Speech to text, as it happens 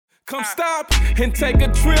Come stop and take a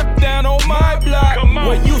trip down on my block.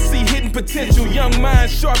 Where you see hidden potential, young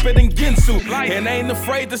minds sharper than Ginsu. And ain't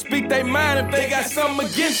afraid to speak their mind if they got something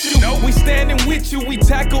against you. We standing with you, we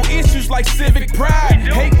tackle issues like civic pride.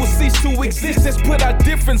 Hate will cease to exist, let's put our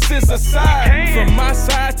differences aside. From my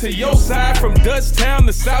side to your side, from Dutchtown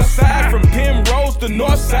to South Side, from Penrose to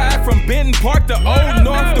North Side, from Benton Park to Old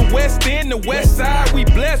North, the West End, the West Side. We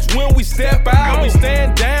blessed when we step out, we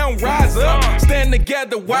stand down, rise up, stand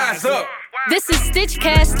together, wise up. This is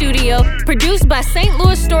Stitchcast Studio, produced by St.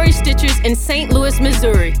 Louis Story Stitchers in St. Louis,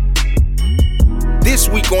 Missouri. This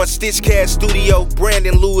week on Stitchcast Studio,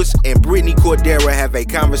 Brandon Lewis and Brittany Cordera have a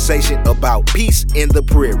conversation about Peace in the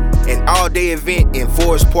Prairie, an all-day event in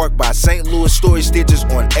Forest Park by St. Louis Story Stitchers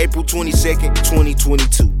on April 22nd,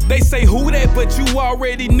 2022. They say who that, but you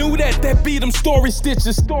already knew that. That be them Story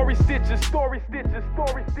Stitchers, Story Stitchers, Story Stitchers,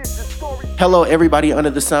 Story Stitchers, Story Stitchers. Hello, everybody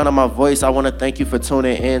under the sound of my voice. I want to thank you for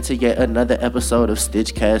tuning in to yet another episode of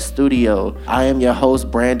Stitchcast Studio. I am your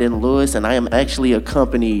host, Brandon Lewis, and I am actually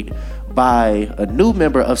accompanied by a new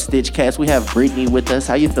member of Stitchcast. We have Brittany with us.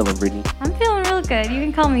 How you feeling, Brittany? I'm feeling real good. You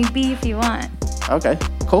can call me B if you want. Okay,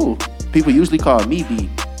 cool. People usually call me B.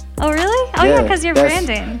 Oh, really? Oh, yeah, because you're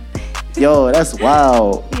Brandon. Yo, that's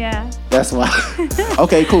wild. Yeah. That's wild.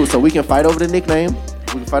 Okay, cool. So we can fight over the nickname.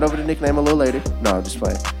 We can fight over the nickname a little later. No, I'm just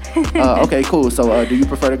playing. Okay, cool. So do you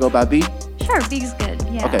prefer to go by B? Sure, B's good.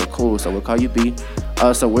 Yeah. Okay, cool. So we'll call you B.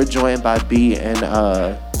 So we're joined by B,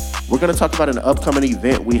 and we're going to talk about an upcoming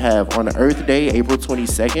event we have on Earth Day, April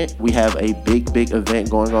 22nd. We have a big event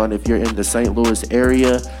going on. If you're in the St. Louis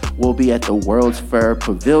area, we'll be at the World's Fair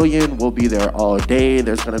Pavilion. We'll be there all day.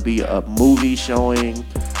 There's going to be a movie showing.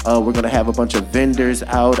 We're going to have a bunch of vendors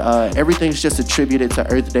out. Everything's just attributed to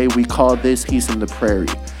Earth Day. We call this Peace in the Prairie.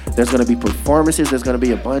 There's going to be performances. There's going to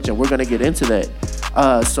be a bunch, and we're going to get into that.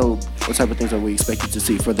 So what type of things are we expected to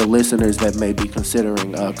see for the listeners that may be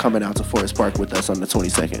considering coming out to Forest Park with us on the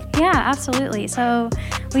 22nd? Yeah, absolutely. So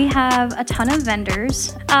we have a ton of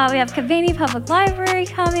vendors. We have Cabrini Public Library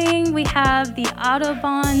coming. We have the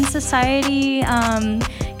Audubon Society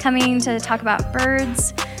coming to talk about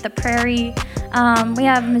birds, the prairie. We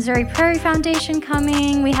have Missouri Prairie Foundation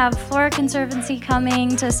coming. We have Flora Conservancy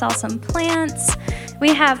coming to sell some plants.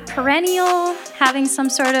 We have Perennial having some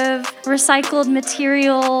sort of recycled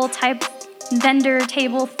material type vendor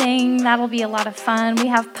table thing. That'll be a lot of fun. We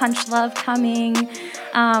have Punch Love coming.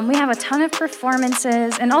 We have a ton of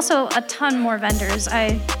performances and also a ton more vendors.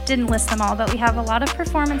 I didn't list them all, but we have a lot of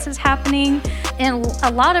performances happening and a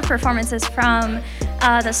lot of performances from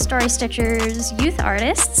the Story Stitchers youth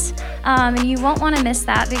artists. And you won't want to miss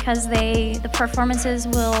that because the performances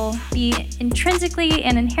will be intrinsically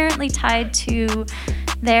and inherently tied to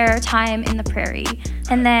their time in the prairie.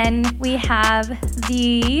 And then we have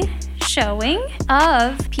the showing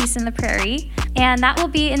of Peace in the Prairie, and that will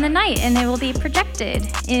be in the night, and it will be projected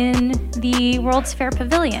in the World's Fair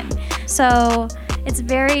Pavilion. So it's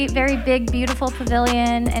very, very big, beautiful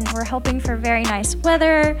pavilion, and we're hoping for very nice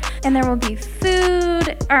weather, and there will be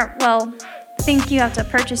food, I think you have to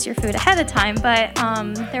purchase your food ahead of time, but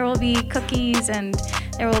there will be cookies and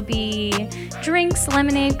there will be drinks,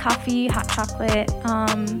 lemonade, coffee, hot chocolate,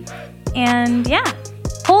 and yeah,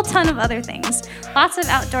 whole ton of other things. Lots of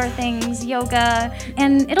outdoor things, yoga,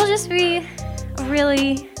 and it'll just be a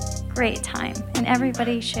really great time, and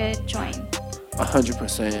everybody should join.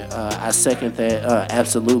 100%. I second that.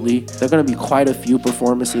 Absolutely. There are going to be quite a few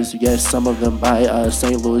performances. Yes, some of them by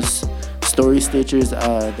St. Louis Story Stitchers.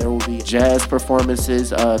 There will be jazz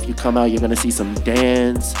performances. If you come out, you're going to see some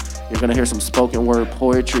dance. You're going to hear some spoken word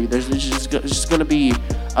poetry. There's just going to be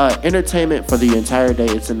entertainment for the entire day.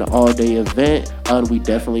 It's an all-day event. We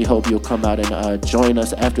definitely hope you'll come out and join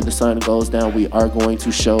us after the sun goes down. We are going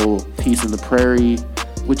to show Peace in the Prairie,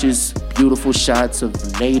 which is beautiful shots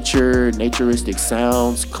of nature, naturistic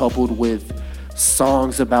sounds, coupled with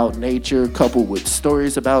songs about nature, coupled with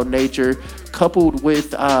stories about nature, coupled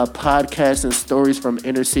with podcasts and stories from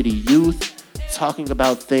inner city youth talking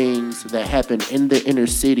about things that happen in the inner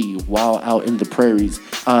city while out in the prairies.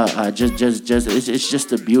 It's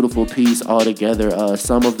just a beautiful piece altogether.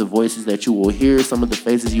 Some of the voices that you will hear, some of the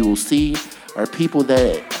faces you will see are people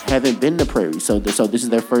that haven't been to prairies. So this is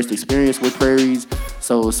their first experience with prairies.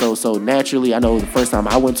 So naturally, I know the first time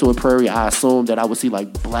I went to a prairie, I assumed that I would see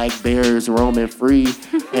like black bears roaming free,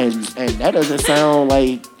 and that doesn't sound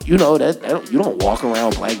like, you don't walk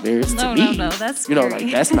around black bears to me. No, that's scary.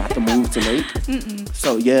 Like that's not the move to make.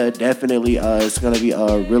 So yeah, definitely, it's gonna be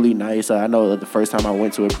really nice. I know that the first time I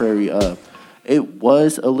went to a prairie, it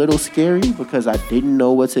was a little scary because I didn't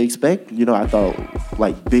know what to expect. I thought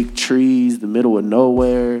like big trees, the middle of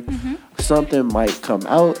nowhere. something might come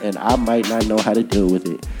out and I might not know how to deal with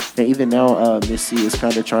it. And even now, Miss C is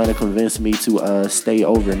kind of trying to convince me to stay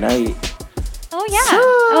overnight. Oh,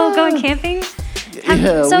 yeah. Going camping?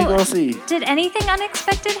 Yeah, we gonna see. Did anything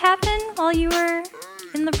unexpected happen while you were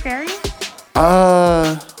in the prairie?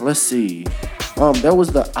 Let's see. There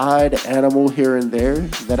was the odd animal here and there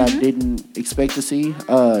that I didn't expect to see.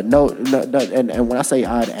 No, and when I say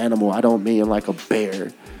odd animal, I don't mean like a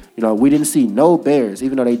bear. You know, we didn't see no bears,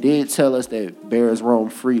 even though they did tell us that bears roam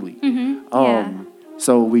freely.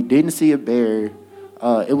 So we didn't see a bear.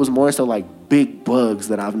 It was more so like big bugs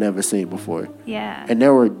that I've never seen before. Yeah. And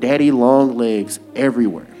there were daddy long legs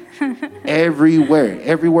everywhere.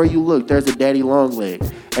 Everywhere you look, there's a daddy long leg.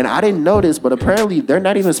 And I didn't know this, but apparently they're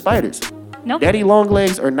not even spiders. Nope. Daddy long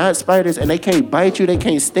legs are not spiders, and they can't bite you, they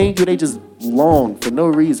can't sting you, they just long for no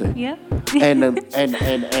reason. Yep.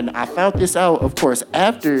 and I found this out, of course,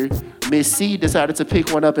 after Miss C decided to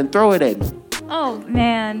pick one up and throw it at me. Oh,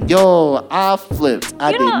 man. Yo, I flipped.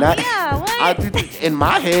 I did not. Yeah, what? In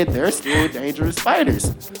my head, they're still dangerous spiders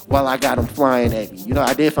while I got them flying at me. You know,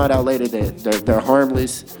 I did find out later that they're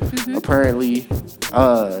harmless, apparently.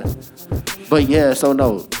 But yeah, so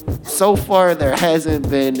no. So far, there hasn't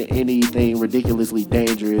been anything ridiculously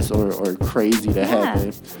dangerous or crazy to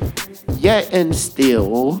happen. Yet and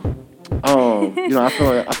still, you know, I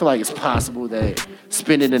feel like it's possible that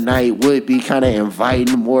spending the night would be kind of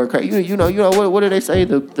inviting more crazy. You know what do they say?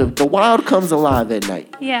 The wild comes alive at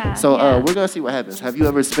night. Yeah. So we're gonna see what happens. Have you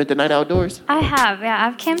ever spent the night outdoors? I have. Yeah,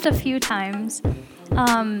 I've camped a few times.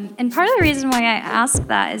 And part of the reason why I asked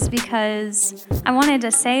that is because I wanted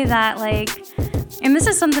to say that, like, and this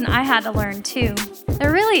is something I had to learn too.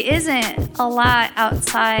 There really isn't a lot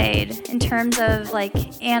outside in terms of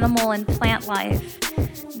like animal and plant life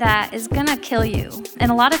that is gonna kill you.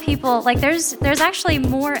 And a lot of people, like, there's actually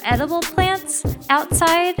more edible plants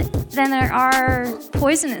outside than there are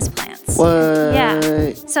poisonous plants. What?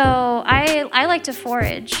 Yeah. So I like to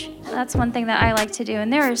forage. That's one thing that I like to do.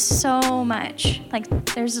 And there is so much. Like,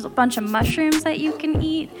 there's a bunch of mushrooms that you can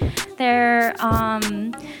eat. There's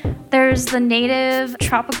the native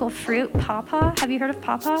tropical fruit pawpaw. Have you heard of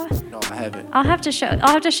pawpaw? No, I haven't. I'll have to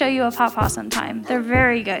show you a pawpaw sometime. They're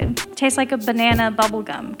very good. Tastes like a banana bubble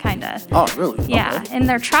gum, kind of. Oh, really? Yeah, Okay. and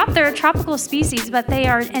they're a tropical species, but they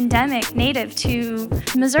are endemic, native to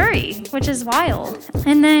Missouri, which is wild.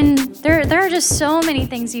 And then there are just so many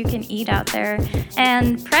things you can eat out there.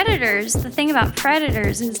 And predators, the thing about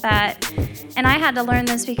predators is that, and I had to learn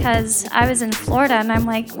this because I was in Florida, and I'm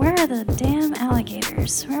like, where are the damn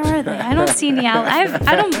alligators? Where are they? I don't see any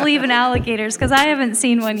I don't believe in alligators because I haven't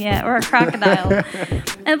seen one yet, or a crocodile.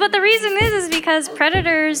 But the reason is because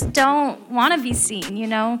predators don't want to be seen, you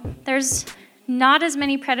know? There's not as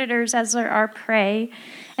many predators as there are prey,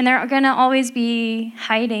 and they're going to always be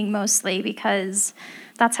hiding mostly because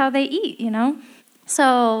that's how they eat, you know?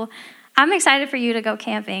 So I'm excited for you to go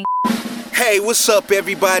camping. Hey, what's up,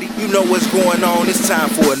 everybody? You know what's going on. It's time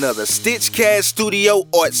for another Stitchcast Studio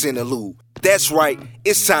Arts Interlude. That's right,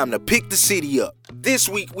 it's time to pick the city up. This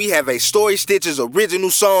week, we have a Story Stitches original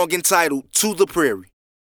song entitled To the Prairie.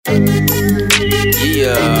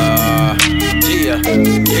 Yeah.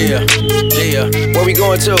 Where we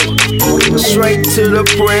going to? Straight to the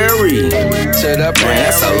prairie. To the prairie. Man,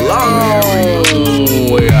 that's a long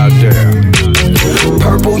way out there.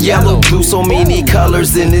 Purple, yellow, blue, so many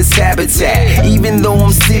colors in this habitat. Even though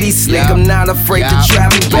I'm city slick, I'm not afraid to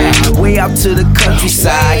travel back. Way out to the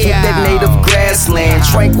countryside, hit that native grassland,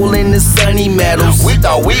 tranquil in the sunny meadows. We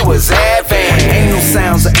thought we was advanced. Ain't no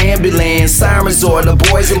sounds of ambulance, sirens or the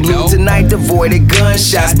boys in blue. Tonight avoided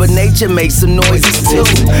gunshots, but nature makes some noises too.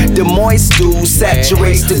 The moist dew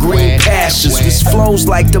saturates the green pastures, which flows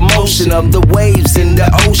like the motion of the waves in the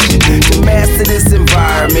ocean. To master this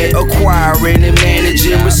environment, acquiring and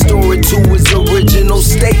managing, restore it to its original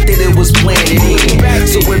state that it was planted in.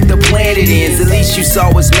 So if the planet ends, at least you saw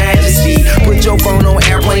its majesty. Put your phone on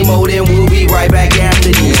airplane mode and we'll be right back after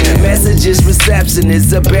these messages. Reception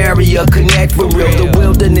is a barrier, connect for real. The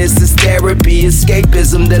wilderness is therapy,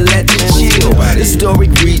 escapism that let you chill.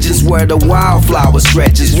 Historic regions where the wildflower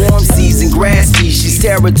stretches, warm season grass species,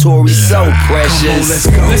 territory so precious.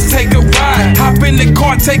 Let's take a ride, hop in the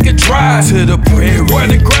car, take a drive to the prairie, where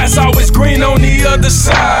the grass always green on the other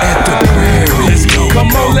side. At the prairie, let's go.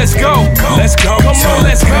 Come on, let's go. Let's go. Come on,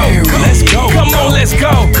 let's go. Let's go. Come on, let's go.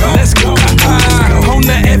 Let's go. On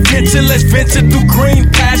the adventure, let's venture through green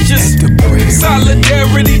pastures.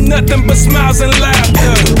 Solidarity, nothing but smiles and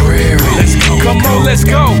laughter. Let's go. Come on, let's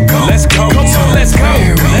go. Let's go. Come on, let's go.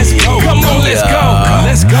 Let's go. Come on, let's go.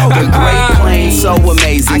 Let's go. The Great Plains so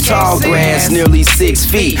amazing. Tall grass, nearly 6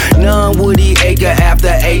 feet. None woody acre after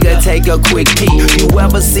acre, take a quick peek. You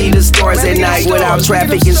ever see the stars at night without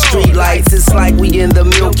traffic and street lights? It's like we in the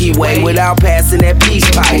Milky Way without passing that peace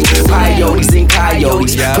pipe. Coyotes and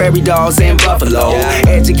coyotes, prairie dogs and buffalo.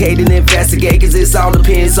 Educate and investigate, cause it all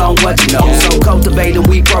depends on what you know. So cultivate and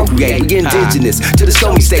we procreate. We indigenous to the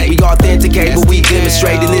stormy state. We authenticate, but we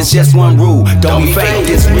demonstrate, and it's just one rule. Don't be fake.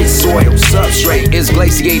 This rich soil substrate is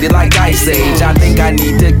glaciated like ice age. I think I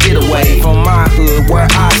need to get away from my hood where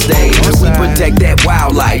I stay. We protect that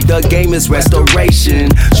wildlife. The game is restoration.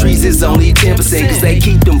 Trees is only 10% cause they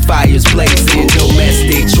keep them fires blazing.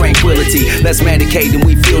 Domestic tranquility. Let's medicate and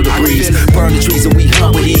we feel the breeze. Burn the trees and we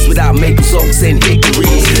hunt with ease without maple oaks and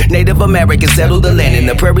hickories. Native Americans settle the land and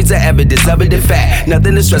the prairies are evidence of it in fact.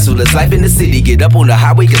 Nothing is stressful as life in the city. Get up on the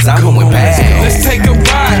highway cause I'm going past. Let's take a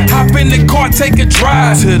ride, hop in the car, take a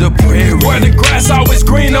drive to the prairie where the grass always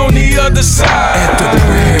green on the other side. At the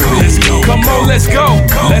prairie, let's go. Come on, let's go.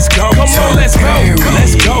 Let's go. Come on, let's go.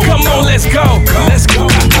 Let's go. Come on, let's go. Let's go.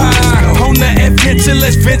 On the adventure,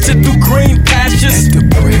 let's venture through green pastures.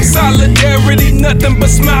 Solidarity, nothing but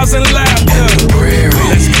smiles and laughter.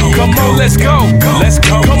 Let's go. Come on, let's go. Let's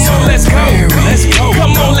go. Come on, let's go. Let's go.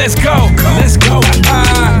 Come on, let's go. Let's go.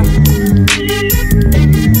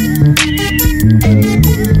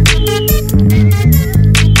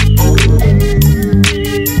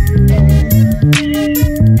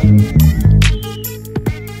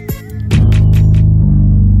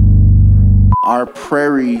 Our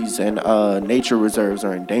prairies and nature reserves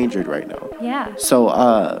are endangered right now. Yeah. So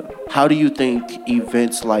how do you think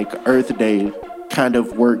events like Earth Day kind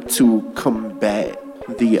of work to combat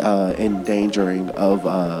the endangering of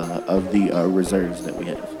the reserves that we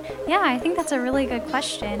have? Yeah, I think that's a really good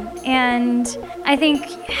question. And I think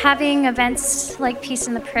having events like Peace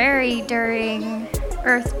in the Prairie during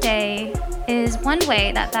Earth Day is one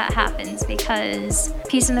way that happens, because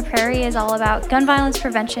Peace in the Prairie is all about gun violence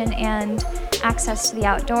prevention and access to the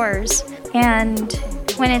outdoors. And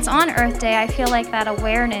when it's on Earth Day, I feel like that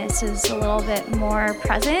awareness is a little bit more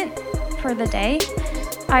present for the day.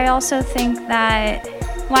 I also think that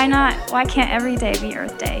why can't every day be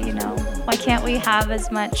Earth Day, you know? Why can't we have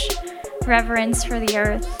as much reverence for the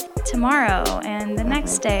earth tomorrow and the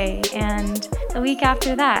next day and the week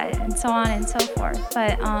after that, and so on and so forth?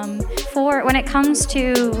 But when it comes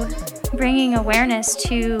to bringing awareness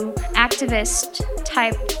to activist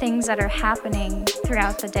type things that are happening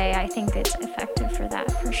throughout the day, I think it's effective for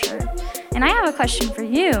that, for sure. And I have a question for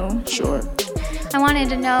you. Sure. I wanted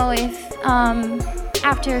to know if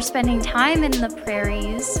after spending time in the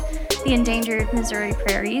prairies, the endangered Missouri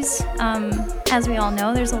prairies, as we all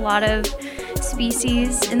know, there's a lot of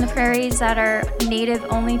species in the prairies that are native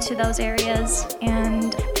only to those areas,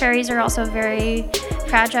 and prairies are also very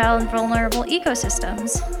fragile and vulnerable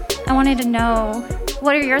ecosystems. I wanted to know,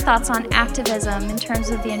 what are your thoughts on activism in terms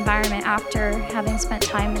of the environment after having spent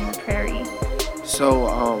time in the prairie? So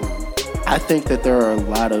I think that there are a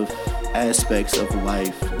lot of aspects of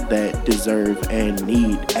life that deserve and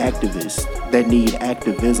need activists, that need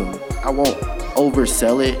activism. I won't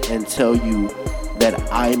oversell it and tell you that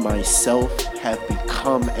I myself have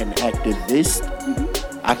become an activist.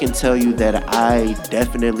 Mm-hmm. I can tell you that I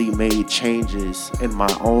definitely made changes in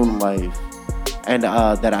my own life, and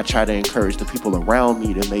that I try to encourage the people around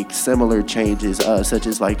me to make similar changes, such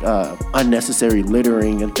as like unnecessary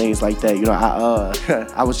littering and things like that. You know,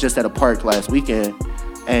 I was just at a park last weekend,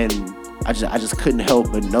 and I just couldn't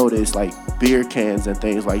help but notice like beer cans and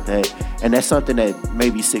things like that, and that's something that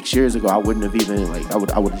maybe 6 years ago I wouldn't have even I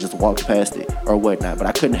would have just walked past it or whatnot. But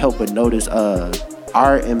I couldn't help but notice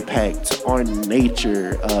our impact on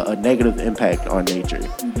nature, a negative impact on nature.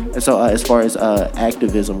 Mm-hmm. And so as far as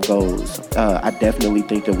activism goes, I definitely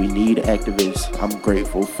think that we need activists. I'm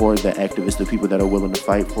grateful for the activists, the people that are willing to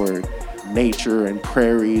fight for nature and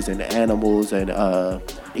prairies and animals and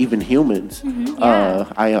even humans. Mm-hmm, yeah.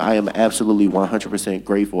 I am absolutely 100%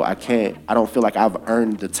 grateful. I don't feel like I've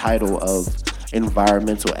earned the title of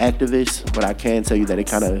environmental activist, but I can tell you that it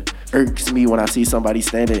kind of irks me when I see somebody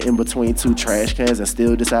standing in between two trash cans and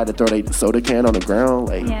still decide to throw their soda can on the ground.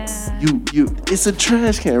 Like, it's a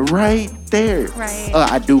trash can right there. Right.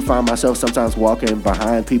 I do find myself sometimes walking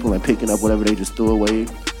behind people and picking up whatever they just threw away,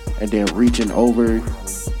 and then reaching over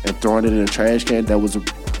and throwing it in a trash can that was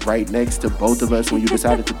right next to both of us when you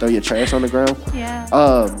decided to throw your trash on the ground. Yeah.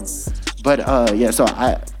 So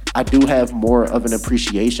I do have more of an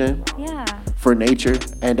appreciation for nature,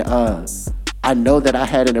 and I know that I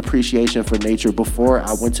had an appreciation for nature before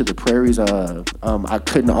I went to the prairies. I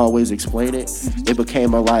couldn't always explain it. Mm-hmm. It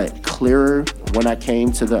became a lot clearer when I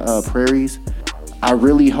came to the prairies. I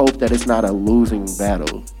really hope that it's not a losing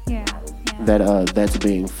battle. Yeah. That's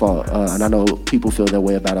being fought, and I know people feel that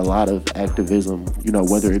way about a lot of activism. You know,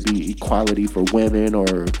 whether it be equality for women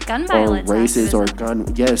or gun violence, or races or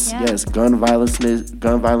activism. gun violence,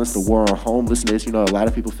 the war on homelessness. You know, a lot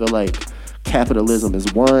of people feel like capitalism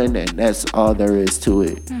is one, and that's all there is to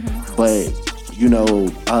it. Mm-hmm. But you know,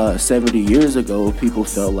 70 years ago, people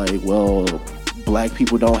felt like, well, black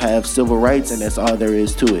people don't have civil rights, and that's all there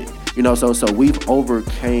is to it. You know, so we've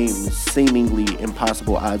overcame seemingly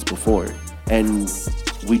impossible odds before, and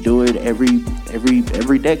we do it every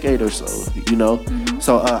decade or so. You know, Mm-hmm.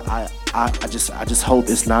 so I just hope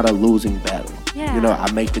it's not a losing battle. Yeah. You know,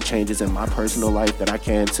 I make the changes in my personal life that I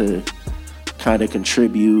can to kind of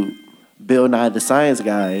contribute. Bill Nye the Science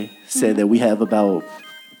Guy said that we have about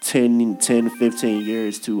 10, 15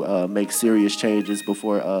 years to make serious changes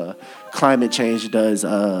before climate change does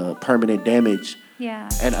permanent damage. Yeah.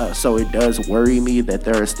 And so it does worry me that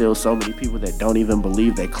there are still so many people that don't even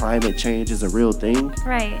believe that climate change is a real thing.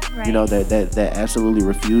 Right. You know, that absolutely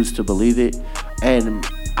refuse to believe it. And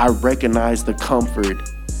I recognize the comfort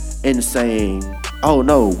in saying, oh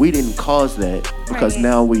no, we didn't cause that, because Right.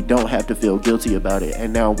 now we don't have to feel guilty about it,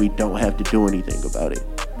 and now we don't have to do anything about it.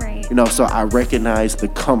 Right. You know, so I recognize the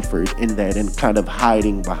comfort in that and kind of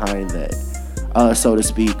hiding behind that, so to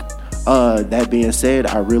speak. That being said,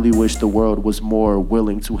 I really wish the world was more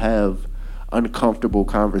willing to have uncomfortable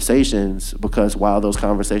conversations, because while those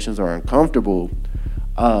conversations are uncomfortable,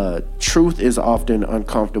 truth is often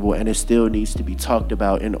uncomfortable, and it still needs to be talked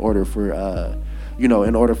about in order for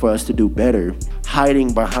us to do better.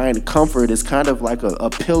 Hiding behind comfort is kind of like a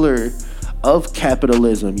pillar of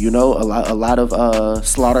capitalism. You know, a lot of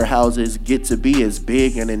slaughterhouses get to be as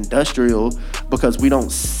big and industrial because we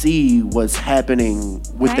don't see what's happening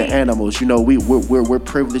with the Right. animals. You know, we're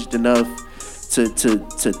privileged enough to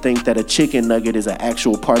think that a chicken nugget is an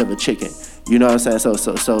actual part of a chicken. You know what I'm saying?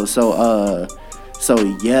 So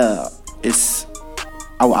yeah, it's.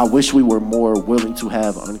 I wish we were more willing to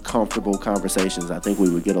have uncomfortable conversations. I think we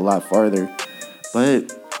would get a lot farther.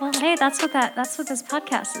 But Well, hey, that's what this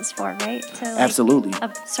podcast is for, right? To Absolutely.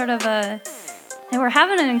 And we're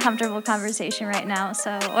having an uncomfortable conversation right now.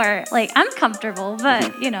 So, or like I'm comfortable,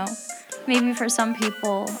 but you know, maybe for some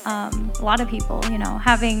people, a lot of people, you know,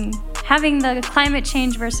 having the climate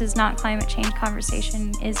change versus not climate change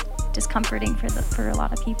conversation is discomforting for a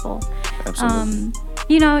lot of people. absolutely.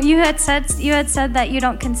 You know, you had said that you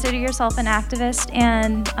don't consider yourself an activist,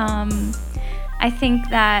 and I think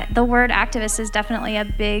that the word activist is definitely a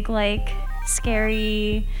big, like,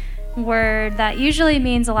 scary word that usually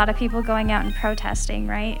means a lot of people going out and protesting,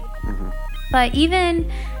 right? Mm-hmm. But even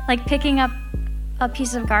like picking up a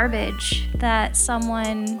piece of garbage that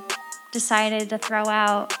someone decided to throw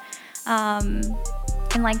out, and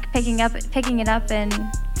like picking it up and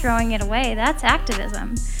throwing it away, that's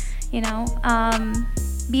activism. You know,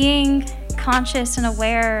 being conscious and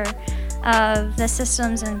aware of the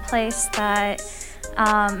systems in place that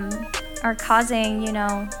are causing, you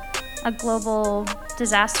know, a global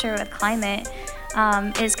disaster with climate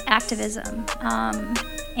is activism.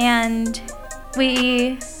 And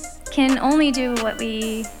we can only do what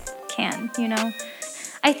we can, you know.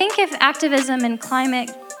 I think if activism and climate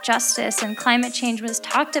justice and climate change was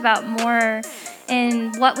talked about more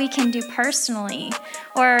in what we can do personally,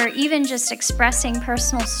 or even just expressing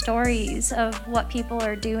personal stories of what people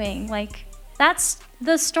are doing, like that's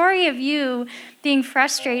the story of you being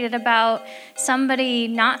frustrated about somebody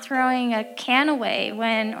not throwing a can away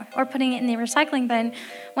or putting it in the recycling bin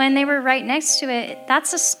when they were right next to it.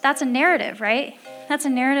 That's a narrative, right? That's a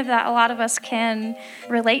narrative that a lot of us can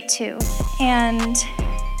relate to. And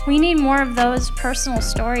we need more of those personal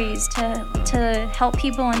stories to help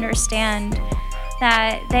people understand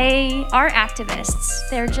that they are activists.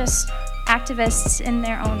 They're just activists in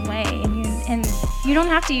their own way. And you don't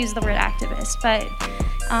have to use the word activist, but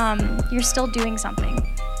you're still doing something.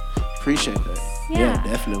 Appreciate that. Yeah.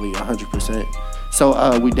 Definitely, 100%.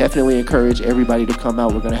 So we definitely encourage everybody to come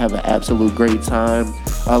out. We're going to have an absolute great time.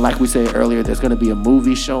 Like we said earlier, there's going to be a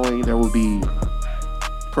movie showing. There will be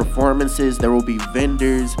performances. There will be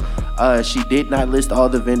vendors. She did not list all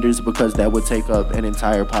the vendors because that would take up an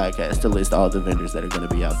entire podcast to list all the vendors that are going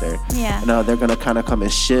to be out there. Yeah. And they're going to kind of come in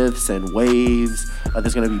shifts and waves.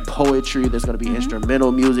 There's going to be poetry. There's going to be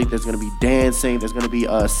instrumental music. There's going to be dancing. There's going to be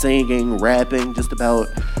singing, rapping, just about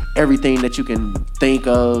everything that you can think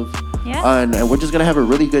of. Yeah. And we're just going to have a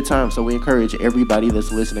really good time. So we encourage everybody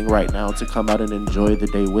that's listening right now to come out and enjoy the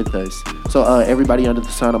day with us. So everybody under the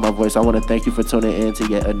sound of my voice, I want to thank you for tuning in to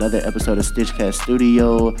yet another episode of Stitchcast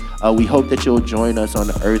Studio. We hope that you'll join us on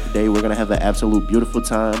Earth Day. We're going to have an absolute beautiful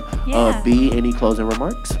time. Yeah. B, any closing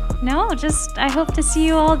remarks? No, just I hope to see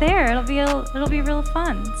you all there. It'll be real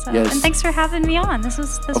fun. So, Yes. And thanks for having me on. This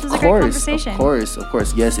was a great conversation. Of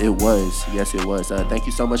course. Yes, it was. Thank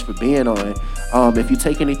you so much for being on. If you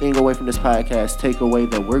take anything away from this podcast, take away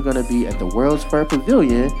that we're going to be at the World's Fair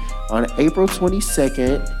Pavilion on April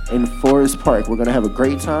 22nd in Forest Park. We're going to have a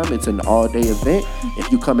great time. It's an all-day event.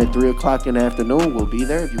 If you come at 3 o'clock in the afternoon, we'll be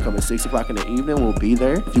there. If you come at 6 o'clock in the evening, we'll be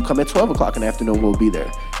there. If you come at 12 o'clock in the afternoon, we'll be there.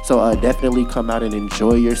 So definitely come out and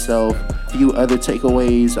enjoy yourself. A few other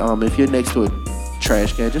takeaways. If you're next to a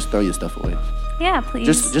trash can, just throw your stuff away. Yeah, please.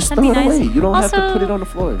 Just That'd throw be it nice. away. You don't have to Also, put it on the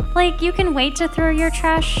floor. Like, you can wait to throw your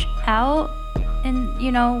trash out, and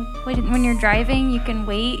when you're driving, you can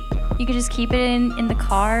wait. You can just keep it in the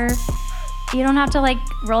car. You don't have to like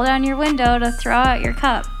roll down your window to throw out your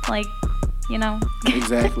cup. Like,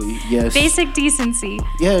 Exactly. Yes. Basic decency.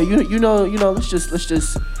 Yeah, you know. Let's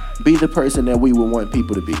just be the person that we would want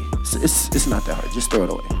people to be. It's not that hard. Just throw it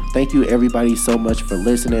away. Thank you everybody so much for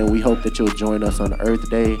listening. We hope that you'll join us on Earth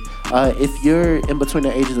Day. If you're in between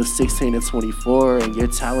the ages of 16 and 24 and you're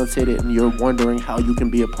talented and you're wondering how you can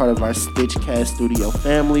be a part of our Stitchcast Studio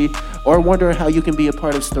family, or wondering how you can be a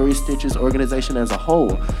part of Story Stitches organization as a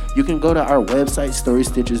whole, you can go to our website,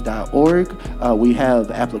 storystitches.org. We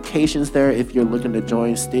have applications there if you're looking to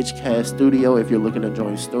join Stitchcast Studio, if you're looking to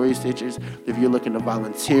join Story Stitches, if you're looking to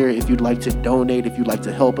volunteer, if you'd like to donate, if you'd like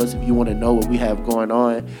to help us, if you want to know what we have going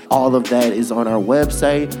on. All of that is on our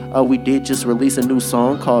website. We did just release a new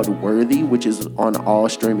song called Worthy, which is on all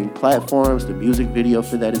streaming platforms. The music video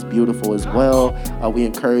for that is beautiful as well. We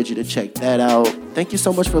encourage you to check that out. Thank you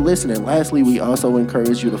so much for listening. Lastly, we also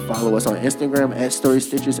encourage you to follow us on Instagram at Story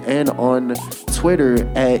Stitches and on Twitter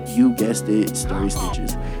at, you guessed it, Story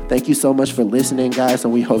Stitches. Thank you so much for listening, guys,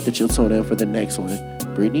 and we hope that you'll tune in for the next one.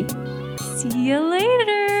 Brittany? See you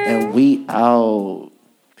later. And we out.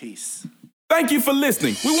 Peace. Thank you for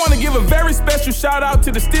listening. We want to give a very special shout out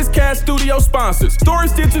to the Stitchcast Studio sponsors. Story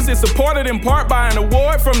Stitches is supported in part by an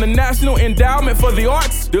award from the National Endowment for the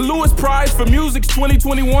Arts, the Lewis Prize for Music's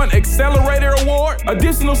 2021 Accelerator Award.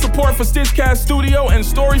 Additional support for Stitchcast Studio and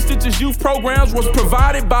Story Stitches youth programs was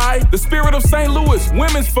provided by the Spirit of St. Louis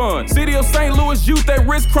Women's Fund, City of St. Louis Youth at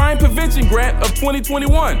Risk Crime Prevention Grant of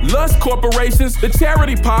 2021, Lust Corporations, the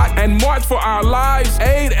Charity Pot, and March for Our Lives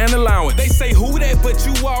Aid and Allowance. They say who that, but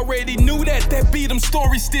you already knew that. That be them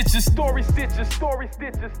Story Stitches. Story Stitches, Story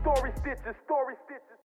Stitches, Story Stitches, Story Stitches.